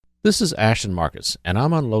This is Ashton Marcus, and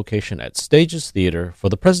I'm on location at STAGEStheatre for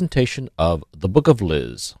the presentation of The Book of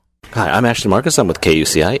Liz. Hi, I'm Ashton Marcus. I'm with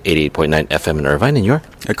KUCI, 88.9 FM in Irvine, and you're?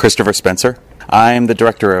 Christopher Spencer. I'm the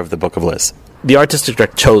director of The Book of Liz. The artistic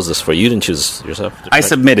director chose this for you. You didn't choose this yourself? I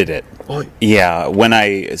submitted it. Oh. Yeah, when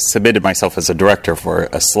I submitted myself as a director for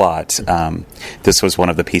a slot, this was one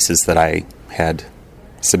of the pieces that I had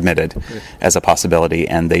submitted as a possibility,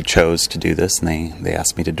 and they chose to do this, and they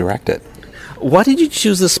asked me to direct it. Why did you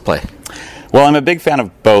choose this play? Well, I'm a big fan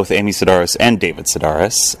of both Amy Sedaris and David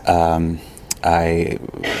Sedaris. I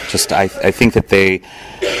think that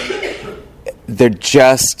they're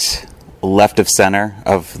just left of center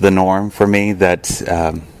of the norm for me. That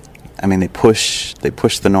they push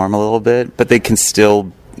the norm a little bit, but they're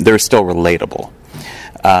still relatable.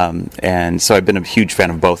 And so I've been a huge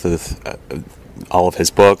fan of both of all of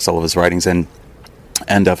his books, all of his writings, and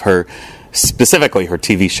of her. Specifically, her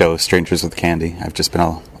TV show, Strangers with Candy. I've just been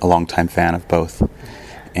a long-time fan of both.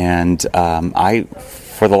 And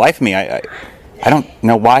for the life of me, I don't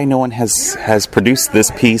know why no one has produced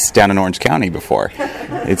this piece down in Orange County before.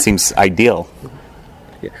 It seems ideal.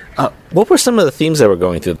 What were some of the themes that were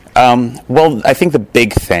going through? Well, I think the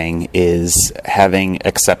big thing is having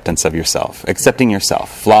acceptance of yourself, accepting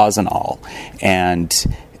yourself, flaws and all. And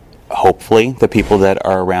hopefully the people that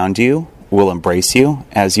are around you will embrace you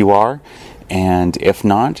as you are, and if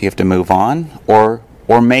not, you have to move on, or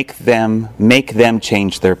make them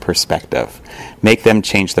change their perspective, make them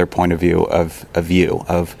change their point of view of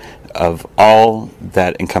all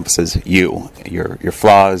that encompasses you, your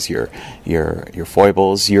flaws, your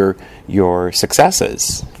foibles, your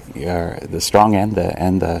successes, the strong and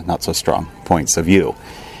the not so strong points of you.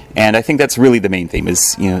 And I think that's really the main theme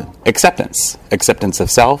is acceptance of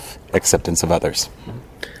self, acceptance of others.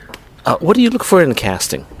 What do you look for in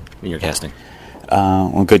casting? When you're casting?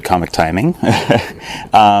 Well, good comic timing.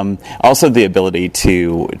 Also, the ability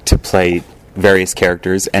to play various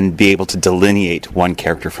characters and be able to delineate one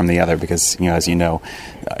character from the other, because as you know,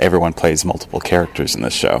 everyone plays multiple characters in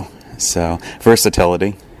this show. So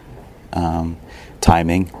versatility,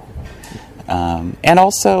 timing, and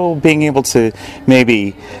also being able to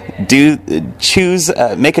maybe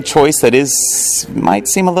make a choice that might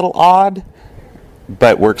seem a little odd,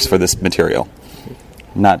 but works for this material.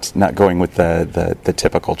 Not going with the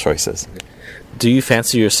typical choices. Do you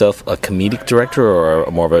fancy yourself a comedic director or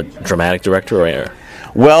more of a dramatic director?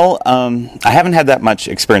 Well, I haven't had that much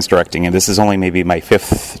experience directing, and this is only maybe my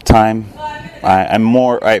fifth time. I'm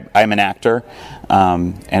an actor,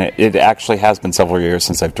 and it actually has been several years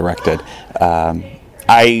since I've directed.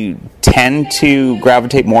 I tend to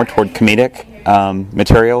gravitate more toward comedic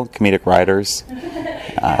material, comedic writers.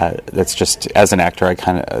 That's just, as an actor,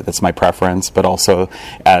 that's my preference, but also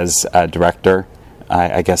as a director,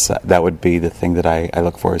 I guess that would be the thing that I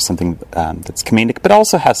look for, is something that's comedic, but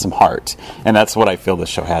also has some heart, and that's what I feel the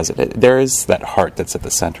show has. There is that heart that's at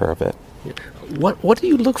the center of it. What do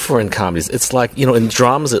you look for in comedies? It's like, in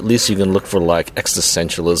dramas at least you can look for like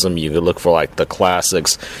existentialism, you can look for like the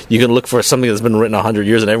classics, you can look for something that's been written 100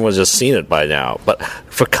 years and everyone's just seen it by now. But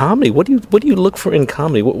for comedy, what do you look for in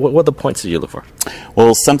comedy? What are the points that you look for?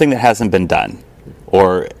 Well, something that hasn't been done,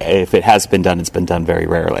 or if it has been done, it's been done very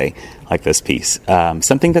rarely, like this piece.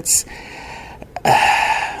 Something that's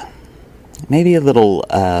maybe a little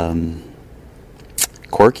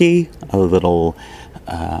quirky, a little...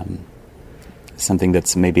 something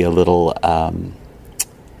that's maybe a little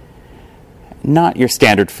not your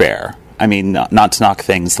standard fare. I mean, not to knock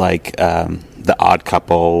things like The Odd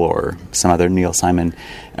Couple or some other Neil Simon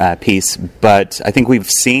piece, but I think we've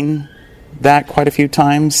seen that quite a few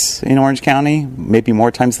times in Orange County, maybe more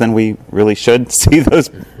times than we really should see those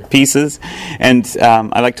pieces. And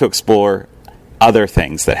I like to explore other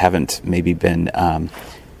things that haven't been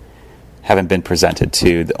presented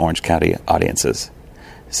to the Orange County audiences.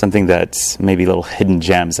 Something that's maybe little hidden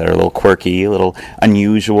gems that are a little quirky, a little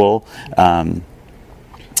unusual,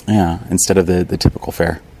 instead of the typical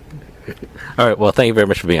fare. All right, well, thank you very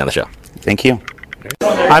much for being on the show. Thank you.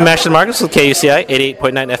 I'm Ashton Marcus with KUCI,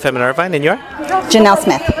 88.9 FM in Irvine, and you're? Janelle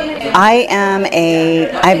Smith.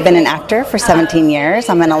 I've been an actor for 17 years.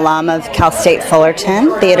 I'm an alum of Cal State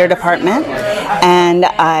Fullerton Theater Department, and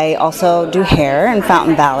I also do hair in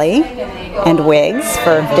Fountain Valley and wigs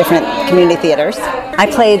for different community theaters. I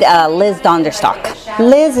played Liz Donderstock.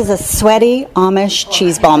 Liz is a sweaty Amish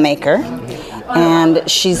cheeseball maker, and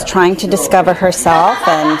she's trying to discover herself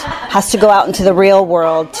and has to go out into the real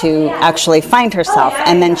world to actually find herself,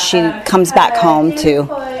 and then she comes back home to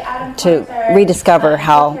rediscover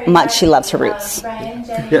how much she loves her roots.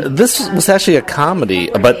 Yeah, this was actually a comedy,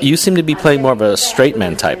 but you seem to be playing more of a straight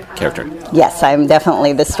man type character. Yes, I'm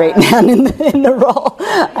definitely the straight man in the role.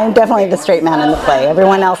 I'm definitely the straight man in the play.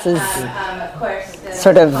 Everyone else is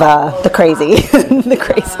sort of the crazy, the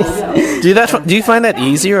crazies. Do you find that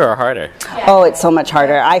easier or harder? Oh, it's so much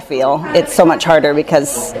harder. I feel it's so much harder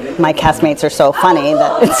because my castmates are so funny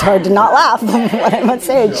that it's hard to not laugh when I'm on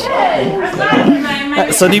stage.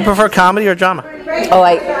 So do you prefer comedy or drama? Oh,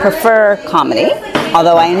 I prefer comedy,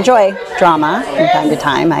 although I enjoy drama from time to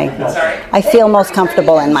time. I feel most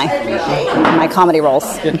comfortable in my comedy roles.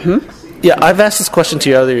 Mm-hmm. Yeah, I've asked this question to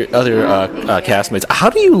your other castmates.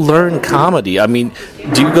 How do you learn comedy? I mean,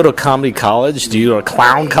 do you go to a comedy college? Do you go to a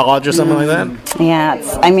clown college or something like that? Yeah,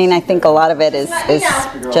 I think a lot of it is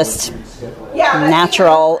just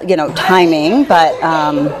natural, timing. But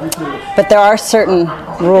there are certain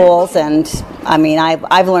rules, and I mean,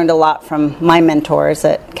 I've learned a lot from my mentors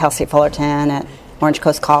at Cal State Fullerton, at Orange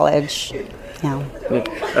Coast College. Yeah.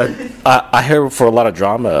 I hear for a lot of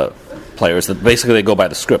drama players that basically they go by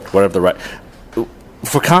the script, whatever the right.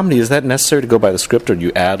 For comedy, is that necessary to go by the script, or do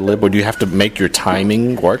you ad lib, or do you have to make your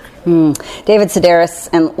timing work? David Sedaris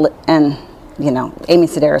and Amy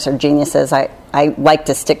Sedaris are geniuses. I like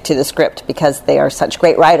to stick to the script because they are such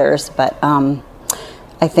great writers, but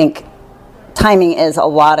I think timing is a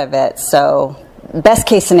lot of it. So, best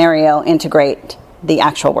case scenario, integrate the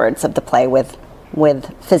actual words of the play with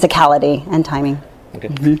physicality and timing. Okay.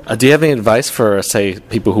 Mm-hmm. Do you have any advice for, say,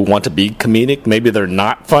 people who want to be comedic? Maybe they're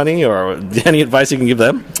not funny, or any advice you can give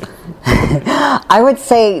them? I would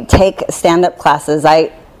say take stand-up classes.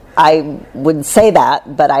 I would say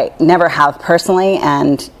that, but I never have personally,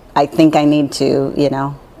 and I think I need to,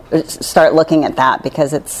 start looking at that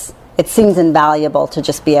because it seems invaluable to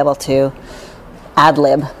just be able to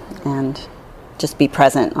ad-lib and just be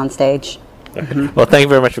present on stage. Mm-hmm. Well, thank you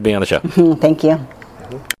very much for being on the show. Thank you.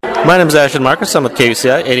 My name is Ashton Marcus. I'm with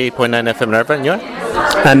KUCI, 88.9 FM in Irvine. And you are?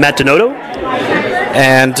 I'm Matt Donoto.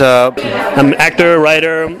 And I'm an actor,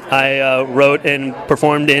 writer. I wrote and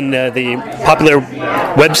performed in the popular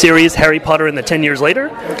web series Harry Potter and the 10 Years Later.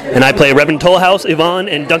 And I play Reverend Tollhouse, Yvonne,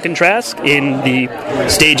 and Duncan Trask in the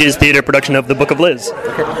Stages Theatre production of The Book of Liz.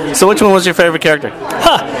 Okay. So which one was your favorite character?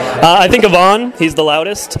 I think Yvonne. He's the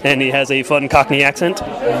loudest, and he has a fun Cockney accent,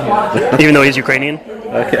 even though he's Ukrainian.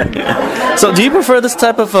 Okay. So do you prefer this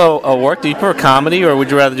type of work? Do you prefer comedy, or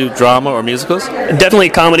would you rather do drama or musicals? Definitely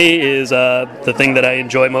comedy is the thing that I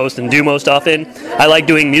enjoy most and do most often. I like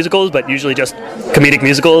doing musicals, but usually just comedic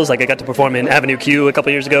musicals. Like I got to perform in Avenue Q a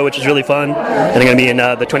couple years ago, which was really fun. And I'm going to be in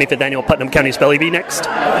the 25th Annual Putnam County Spelling Bee next.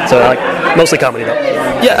 So I like mostly comedy, though.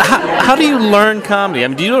 Yeah, how do you learn comedy? I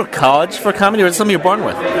mean, do you go to college for comedy, or is it something you're born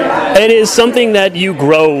with? It is something that you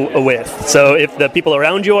grow with. So if the people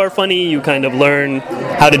around you are funny, you kind of learn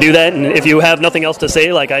how to do that. And if you have nothing else to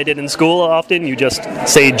say, like I did in school often, you just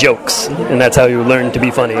say jokes. And that's how you learn to be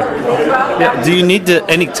funny. Yeah. Do you need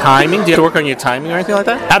any timing? Do you have to work on your timing or anything like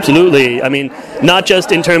that? Absolutely. I mean, not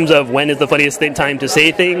just in terms of when is the funniest time to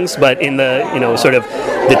say things, but in the, sort of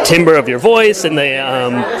the timbre of your voice and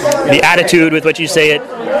the attitude with which you say it.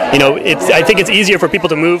 I think it's easier for people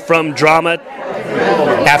to move from drama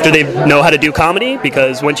after they know how to do comedy,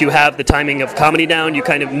 because once you have the timing of comedy down, you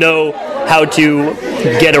kind of know how to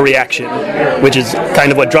get a reaction, which is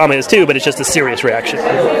kind of what drama is too, but it's just a serious reaction.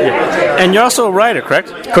 Yeah. And you're also a writer, correct?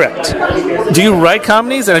 Correct. Do you write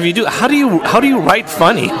comedies? And if you do, how do you write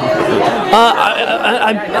funny?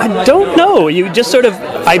 I don't know. You just sort of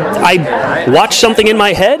I watch something in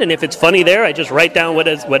my head, and if it's funny there, I just write down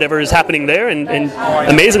whatever is happening there, and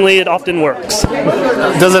amazingly, it often works.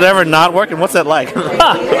 Does it ever not work? And what's that like?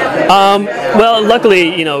 Well,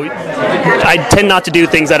 luckily, I tend not to do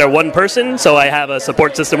things that are one person, so I have a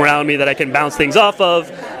support system around me that I can bounce things off of,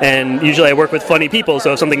 and usually I work with funny people,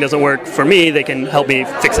 so if something doesn't work for me, they can help me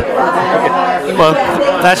fix it. Well,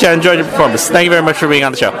 actually, I enjoyed your performance. Thank you very much for being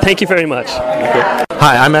on the show. Thank you very much.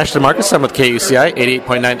 Hi, I'm Ashton Marcus. I'm with KUCI,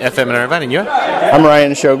 88.9 FM in Irvine, and you? I'm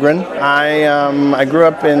Ryan Sjogren. I grew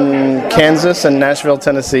up in Kansas and Nashville,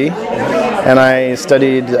 Tennessee, and I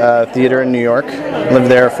studied theater in New York. Lived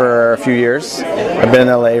there for a few years. I've been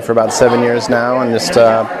in LA for about 7 years now, and just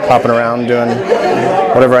popping around doing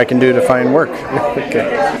whatever I can do to find work.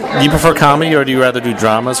 Okay. Do you prefer comedy, or do you rather do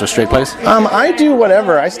dramas or straight plays? I do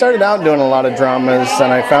whatever. I started out doing a lot of dramas,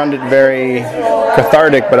 and I found it very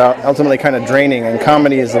cathartic, but ultimately kind of draining. And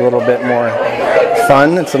comedy is a little bit more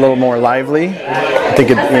fun. It's a little more lively. I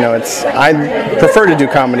think I prefer to do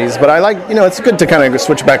comedies, but I like, it's good to kind of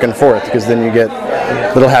switch back and forth, because then you get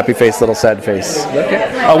little happy face, little sad face.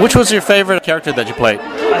 Okay. Which was your favorite character that you played?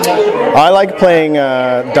 I like playing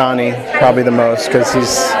Donnie probably the most, because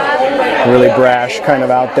really brash, kind of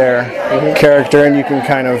out there character, and you can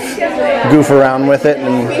kind of goof around with it,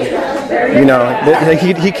 and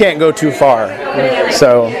he can't go too far,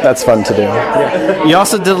 so that's fun to do. You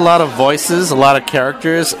also did a lot of voices, a lot of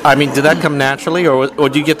characters. I mean, did that come naturally, or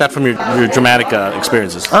do you get that from your dramatic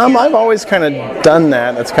experiences? I've always kind of done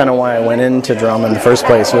that. That's kind of why I went into drama in the first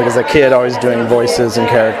place, because as a kid, always doing voices and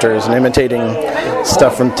characters and imitating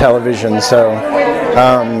stuff from television. So,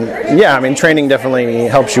 training definitely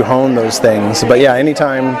helps you hone those things. But yeah,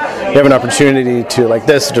 anytime you have an opportunity to, like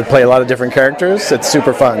this, to play a lot of different characters, it's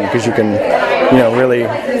super fun because you can, really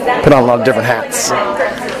put on a lot of different hats.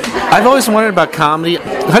 I've always wondered about comedy.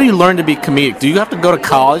 How do you learn to be comedic? Do you have to go to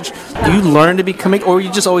college? Do you learn to be comedic, or are you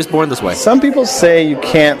just always born this way? Some people say you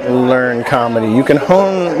can't learn comedy. You can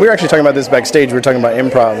hone... We were actually talking about this backstage. We were talking about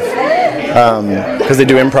improv, because they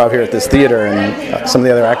do improv here at this theater, and some of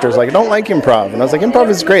the other actors I don't like improv. And I was like, improv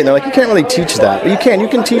is great. And they're like, you can't really teach that. But you can. You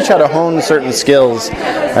can teach how to hone certain skills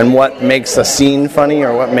and what makes a scene funny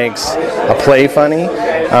or what makes a play funny.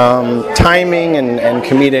 Timing and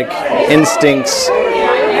comedic instincts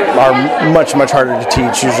are much, much harder to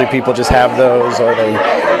teach. Usually people just have those, or they,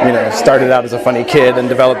 started out as a funny kid and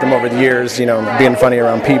developed them over the years, being funny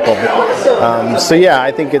around people.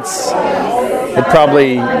 I think you got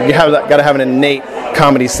to have an innate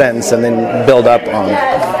comedy sense and then build up on it.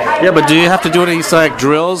 Yeah, but do you have to do any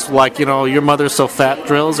drills, like, your mother's so fat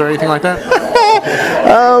drills or anything like that?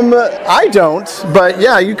 I don't, but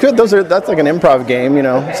yeah, you could. That's like an improv game,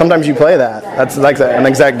 Sometimes you play that. That's like an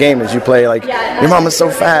exact game, is you play like your mom is so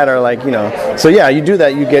fat, or So yeah, you do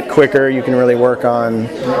that. You get quicker. You can really work on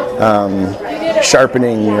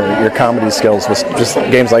sharpening your comedy skills with just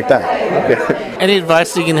games like that. Any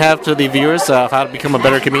advice you can have to the viewers of how to become a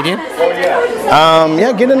better comedian?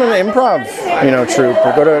 Get in an improv,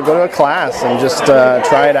 troupe, or go to a class and just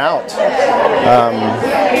try it out.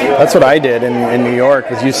 That's what I did in New York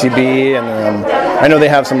with UCB, and I know they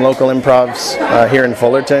have some local improvs here in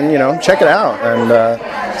Fullerton. Check it out and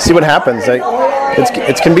see what happens. It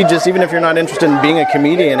can be just, even if you're not interested in being a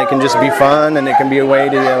comedian, it can just be fun, and it can be a way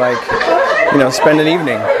to spend an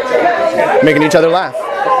evening making each other laugh.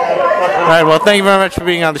 All right. Well, thank you very much for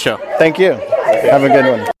being on the show. Thank you. Have a good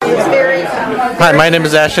one. Hi, my name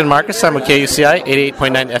is Ashton Marcus. I'm with KUCI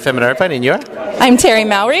 88.9 FM in Irvine, and you're? I'm Terry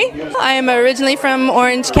Mowry. I am originally from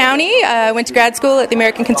Orange County. I went to grad school at the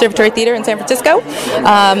American Conservatory Theater in San Francisco.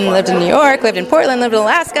 Lived in New York, lived in Portland, lived in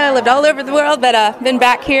Alaska, lived all over the world, but been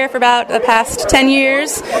back here for about the past 10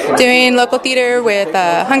 years doing local theater with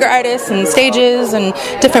hunger artists and stages and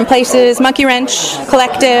different places, Monkey Wrench,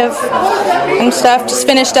 Collective, and stuff. Just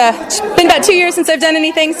finished, it's been about 2 years since I've done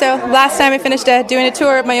anything, so last time I finished doing a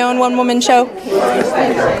tour of my own one-woman show.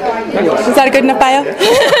 Is that a good enough bio?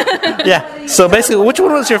 Yeah. So basically, which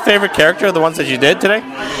one was your favorite character of the ones that you did today?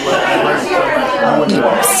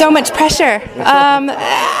 So much pressure.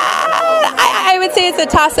 I would say it's a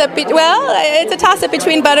toss-up. It's a toss-up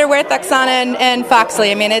between Butterworth, Oksana, and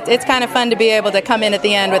Foxley. I mean, it's kind of fun to be able to come in at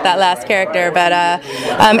the end with that last character, but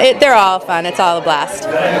they're all fun. It's all a blast.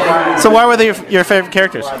 So why were they your favorite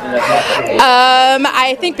characters?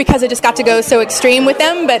 I think because I just got to go so extreme with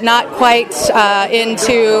them, but not quite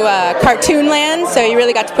into cartoon land, so you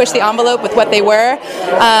really got to push the envelope with what they were,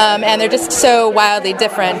 and they're just so wildly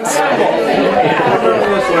different.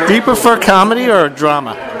 Do you prefer comedy or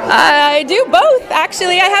drama? I do both,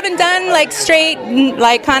 actually. I haven't done straight,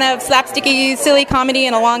 kind of slapsticky, silly comedy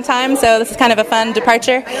in a long time, so this is kind of a fun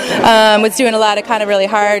departure. Was doing a lot of kind of really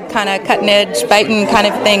hard, kind of cutting edge, biting kind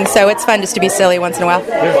of thing, so it's fun just to be silly once in a while.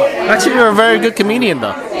 Actually, you're a very good comedian,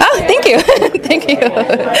 though. Oh, thank you. Thank you.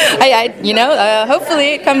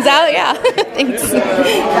 Hopefully it comes out, yeah. Thanks.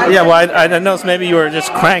 Yeah, well, I noticed maybe you were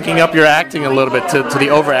just cranking up your acting a little bit to the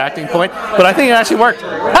overacting point, but I think it actually worked.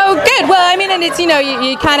 Oh, good. Well, I mean, and it's, you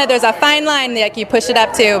kind of, there's a fine line that you push it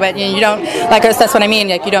up to, but you don't, that's what I mean,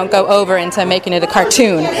 you don't go over into making it a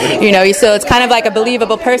cartoon, so it's kind of like a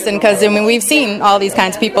believable person, because, we've seen all these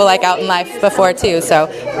kinds of people, out in life before, too, so.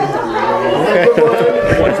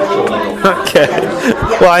 Okay.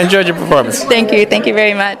 Well, I enjoyed your performance. Thank you. Thank you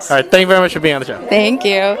very much. All right. Thank you very much for being on the show. Thank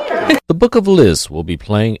you. The Book of Liz will be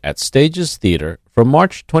playing at Stages Theatre from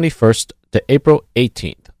March 21st to April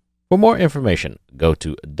 18th. For more information, go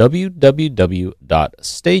to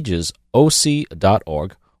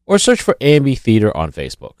www.stagesoc.org or search for AMB Theatre on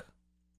Facebook.